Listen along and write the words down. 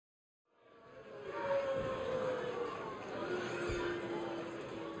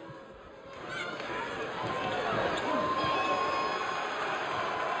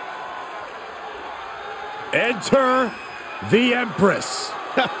Enter the Empress.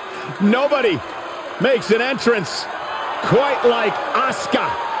 Nobody makes an entrance quite like Asuka.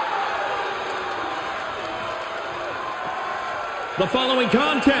 The following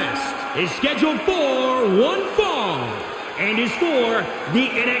contest is scheduled for one fall and is for the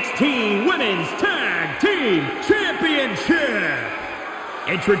NXT Women's Tag Team Championship.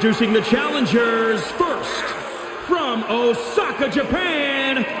 Introducing the challengers first, from Osaka,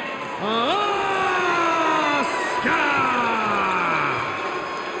 Japan, Asuka!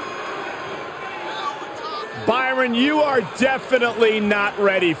 Byron, you are definitely not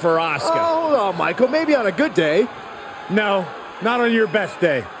ready for Asuka. Oh, hold on, Michael. Maybe on a good day. No, not on your best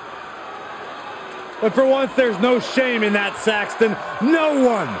day. But for once, there's no shame in that, Saxton. No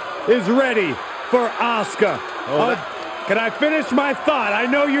one is ready for Asuka. Can I finish my thought? I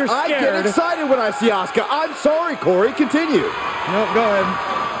know you're scared. I get excited when I see Asuka. I'm sorry, Corey. Continue. No, go ahead.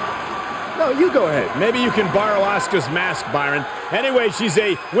 No, you go ahead. Maybe you can borrow Asuka's mask, Byron. Anyway, she's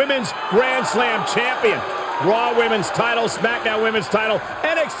a Women's Grand Slam champion. Raw Women's title, SmackDown Women's title,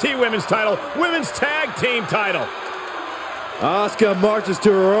 NXT Women's title, Women's Tag Team title. Asuka marches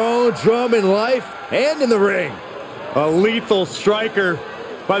to her own drum in life and in the ring. A lethal striker.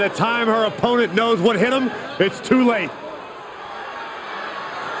 By the time her opponent knows what hit him, it's too late.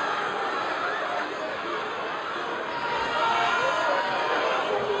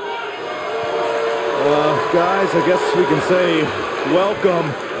 Guys, I guess we can say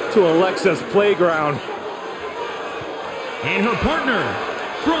welcome to Alexa's playground. And her partner,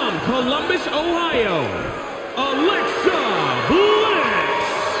 from Columbus, Ohio, Alexa Bliss.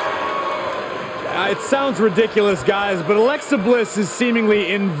 It sounds ridiculous, guys, but Alexa Bliss is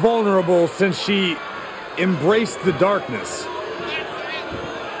seemingly invulnerable since she embraced the darkness.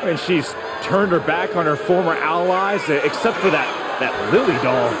 And she's turned her back on her former allies, except for that Lily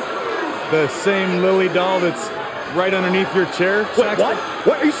doll. The same Lily doll that's right underneath your chair. Wait, what?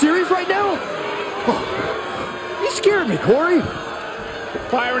 What? Are you serious right now? Oh, you scared me, Corey.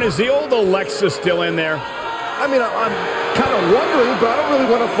 Byron, is the old Alexa still in there? I mean, I'm kind of wondering, but I don't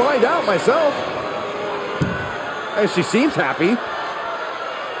really want to find out myself. And she seems happy.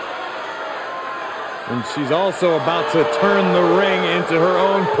 And she's also about to turn the ring into her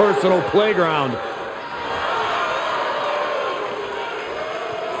own personal playground.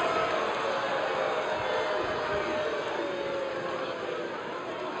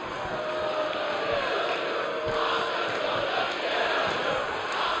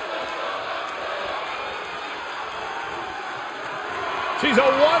 She's a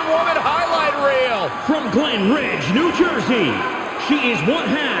one-woman highlight reel. From Glen Ridge, New Jersey, she is one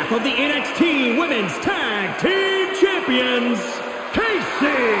half of the NXT Women's Tag Team Champions,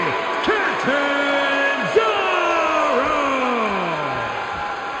 Casey Catanzaro.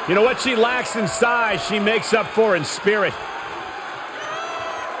 You know what she lacks in size, she makes up for in spirit.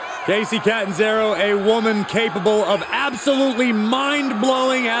 Casey Catanzaro, a woman capable of absolutely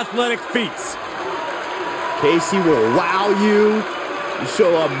mind-blowing athletic feats. Casey will wow you.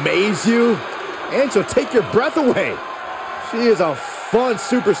 She'll amaze you, and she'll take your breath away. She is a fun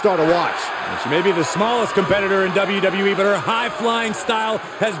superstar to watch. She may be the smallest competitor in WWE, but her high-flying style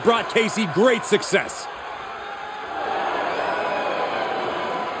has brought Casey great success.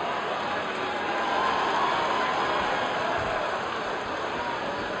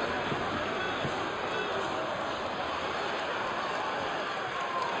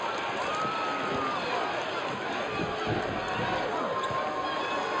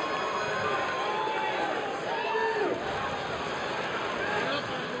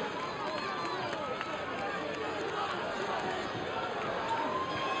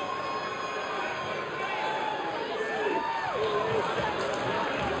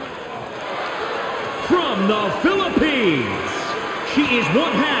 From the Philippines, she is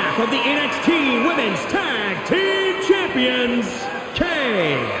one half of the NXT Women's Tag Team Champions,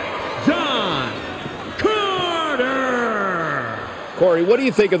 Kayden Carter. Corey, what do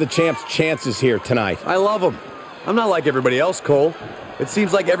you think of the champ's chances here tonight? I love them. I'm not like everybody else, Cole. It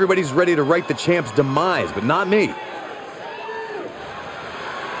seems like everybody's ready to write the champ's demise, but not me.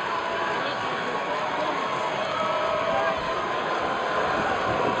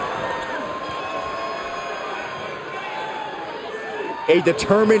 A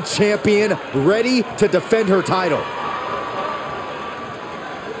determined champion ready to defend her title.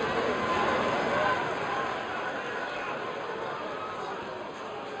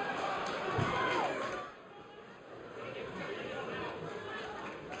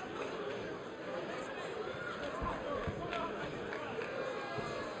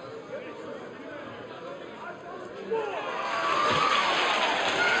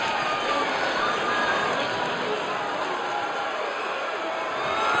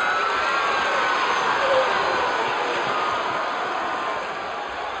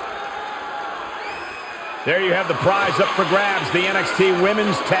 There you have the prize up for grabs, the NXT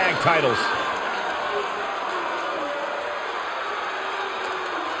Women's Tag Titles.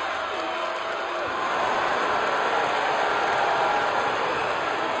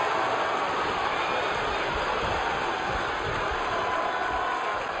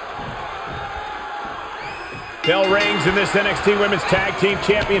 Bell rings and this NXT Women's Tag Team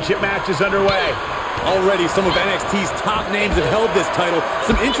Championship match is underway. Already some of NXT's top names have held this title.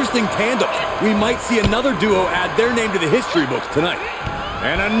 Some interesting tandems. We might see another duo add their name to the history books tonight.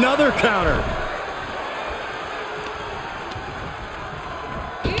 And another counter.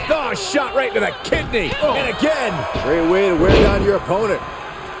 Oh, shot right to the kidney. Oh. And again. Great way to wear down your opponent.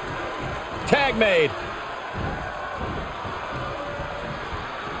 Tag made.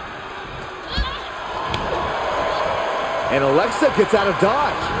 And Alexa gets out of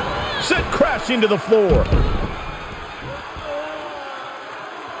dodge. Sent crashing to the floor.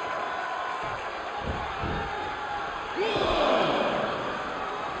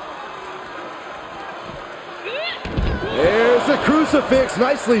 There's a crucifix.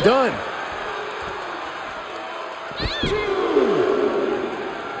 Nicely done.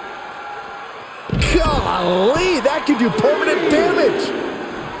 Golly, that could do permanent damage.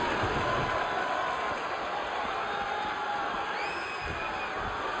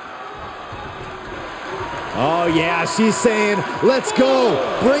 Oh, yeah, she's saying, let's go.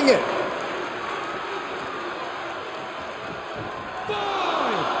 Bring it.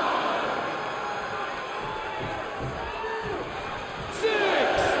 5,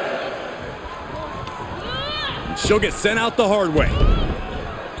 6. She'll get sent out the hard way.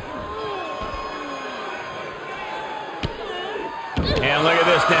 And look at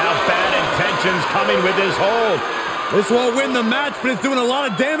this now. Bad intentions coming with this hold. This won't win the match, but it's doing a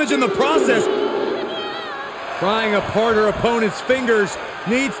lot of damage in the process. Prying apart her opponent's fingers,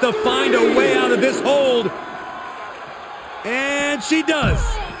 needs to find a way out of this hold. And she does.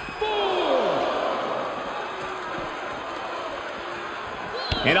 4.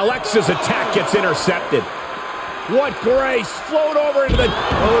 And Alexa's attack gets intercepted. What grace. Float over into the...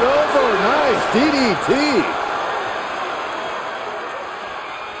 Float over. Nice. DDT.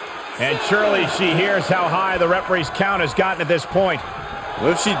 And surely she hears how high the referee's count has gotten at this point.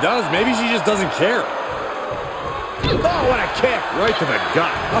 Well, if she does, maybe she just doesn't care. Oh, what a kick. Right to the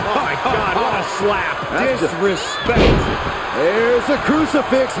gut. Oh, my God, what a slap. Disrespect. There's a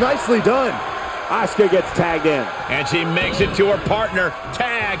crucifix. Nicely done. Asuka gets tagged in. And she makes it to her partner.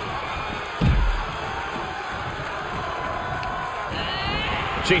 Tag.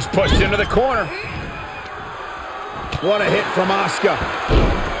 She's pushed into the corner. What a hit from Asuka.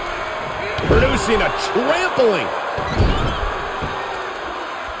 Producing a trampling.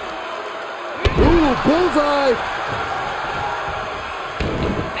 Ooh, bullseye.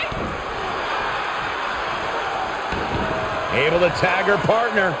 Able to tag her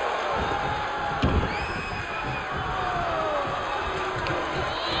partner.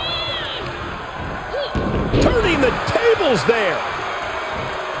 Turning the tables there.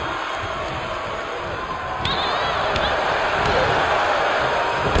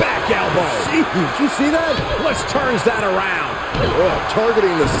 Back elbow. Jeez, did you see that? Bliss turns that around. Oh,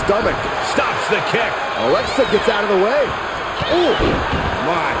 targeting the stomach. Stops the kick. Alexa gets out of the way. Ooh,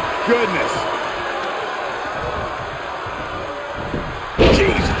 my goodness.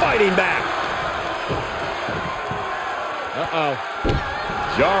 She's fighting back. Uh-oh.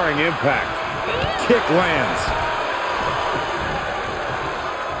 Jarring impact. Kick lands.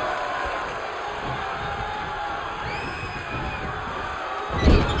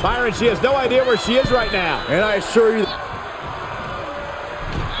 Byron, she has no idea where she is right now. And I assure you...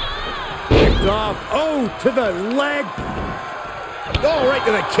 Picked off. Oh, to the leg. Oh, right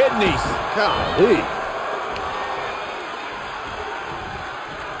to the kidneys. Golly.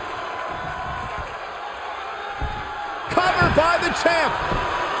 Covered by the champ.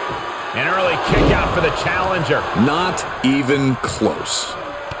 An early kick out for the challenger. Not even close.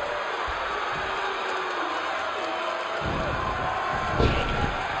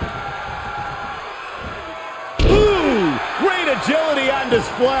 Ooh, great agility on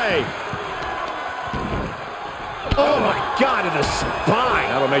display. Oh my God, in the spine.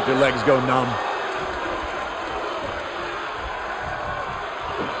 That'll make your legs go numb.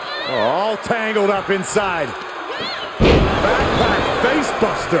 Oh, all tangled up inside. Backpack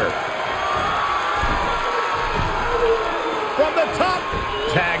facebuster. From the top.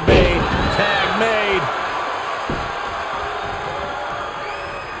 Tag made. Tag made.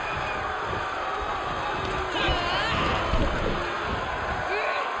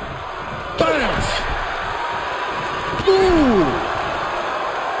 Finish. Ooh.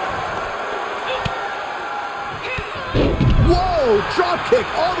 kick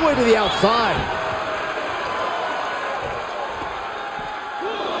all the way to the outside.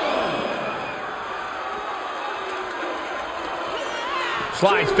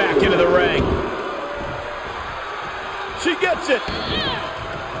 Slides back into the ring. She gets it.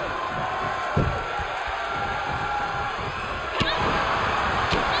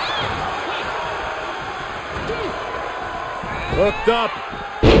 Hooked up.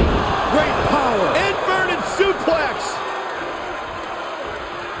 Great power. Inverted suplex.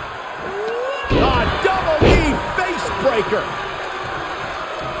 Double knee face breaker.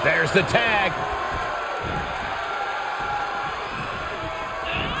 There's the tag.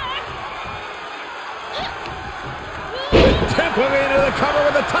 Templing into the cover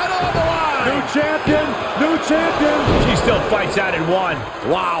with the title on the line. New champion. New champion. She still fights out in one.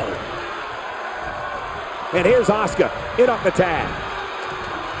 Wow. And here's Asuka in off the tag.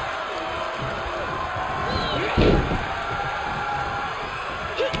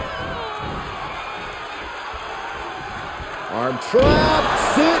 Arm trap,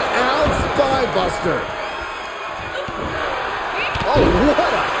 sit out, spinebuster. Oh,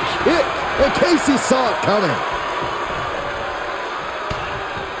 what a kick. And Casey saw it coming.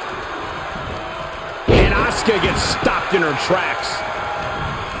 And Asuka gets stopped in her tracks.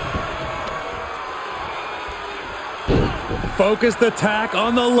 Focused attack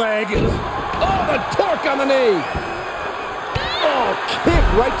on the leg. Oh, the torque on the knee. Oh, kick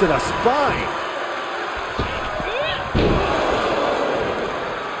right to the spine.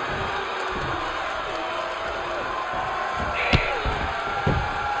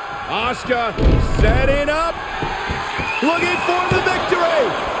 Asuka setting up. Looking for the victory.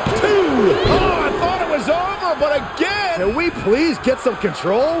 2. Oh, I thought it was over, but again. Can we please get some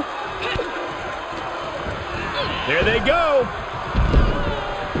control? There they go.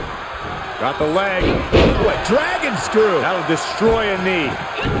 Got the leg. What, dragon screw. That'll destroy a knee.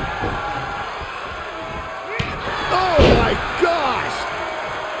 Oh my gosh!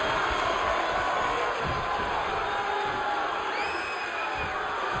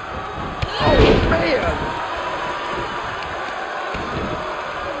 Oh man!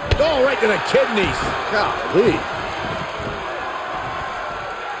 Oh, right to the kidneys. Golly.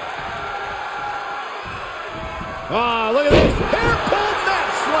 Oh, look at this. Hair pull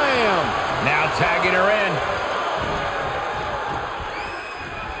mat slam. Now tagging her in.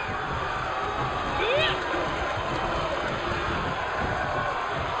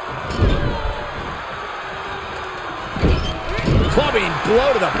 Clubbing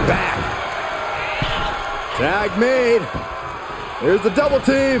blow to the back. Tag made. Here's the double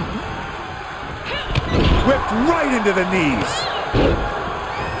team. Whipped right into the knees.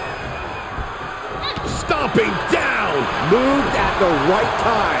 Stomping down. Moved at the right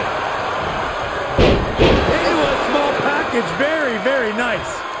time. It was a small package. Very, very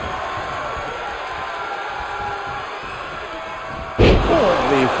nice. Oh,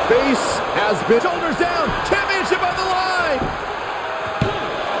 the face has been... Shoulders down. Championship on the line.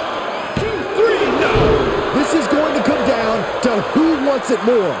 3, no. This is going to come down to who wants it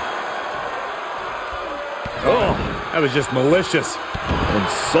more. Oh, that was just malicious.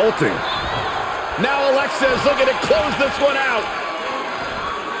 Insulting. Now Alexa is looking to close this one out.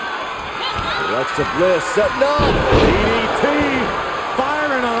 Alexa Bliss setting up. DDT.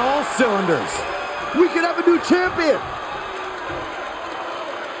 Firing on all cylinders. We could have a new champion.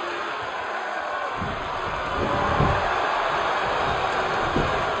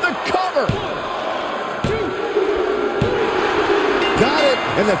 The cover. Got it.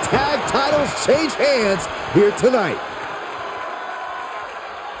 And the tag titles change hands here tonight.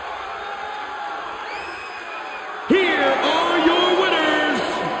 Here are your winners,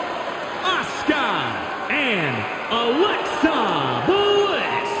 Asuka and Alexa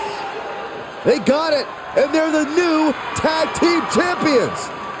Bliss. They got it. And they're the new tag team champions.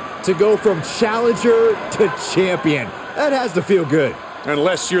 To go from challenger to champion. That has to feel good.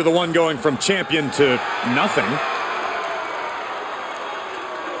 Unless you're the one going from champion to nothing.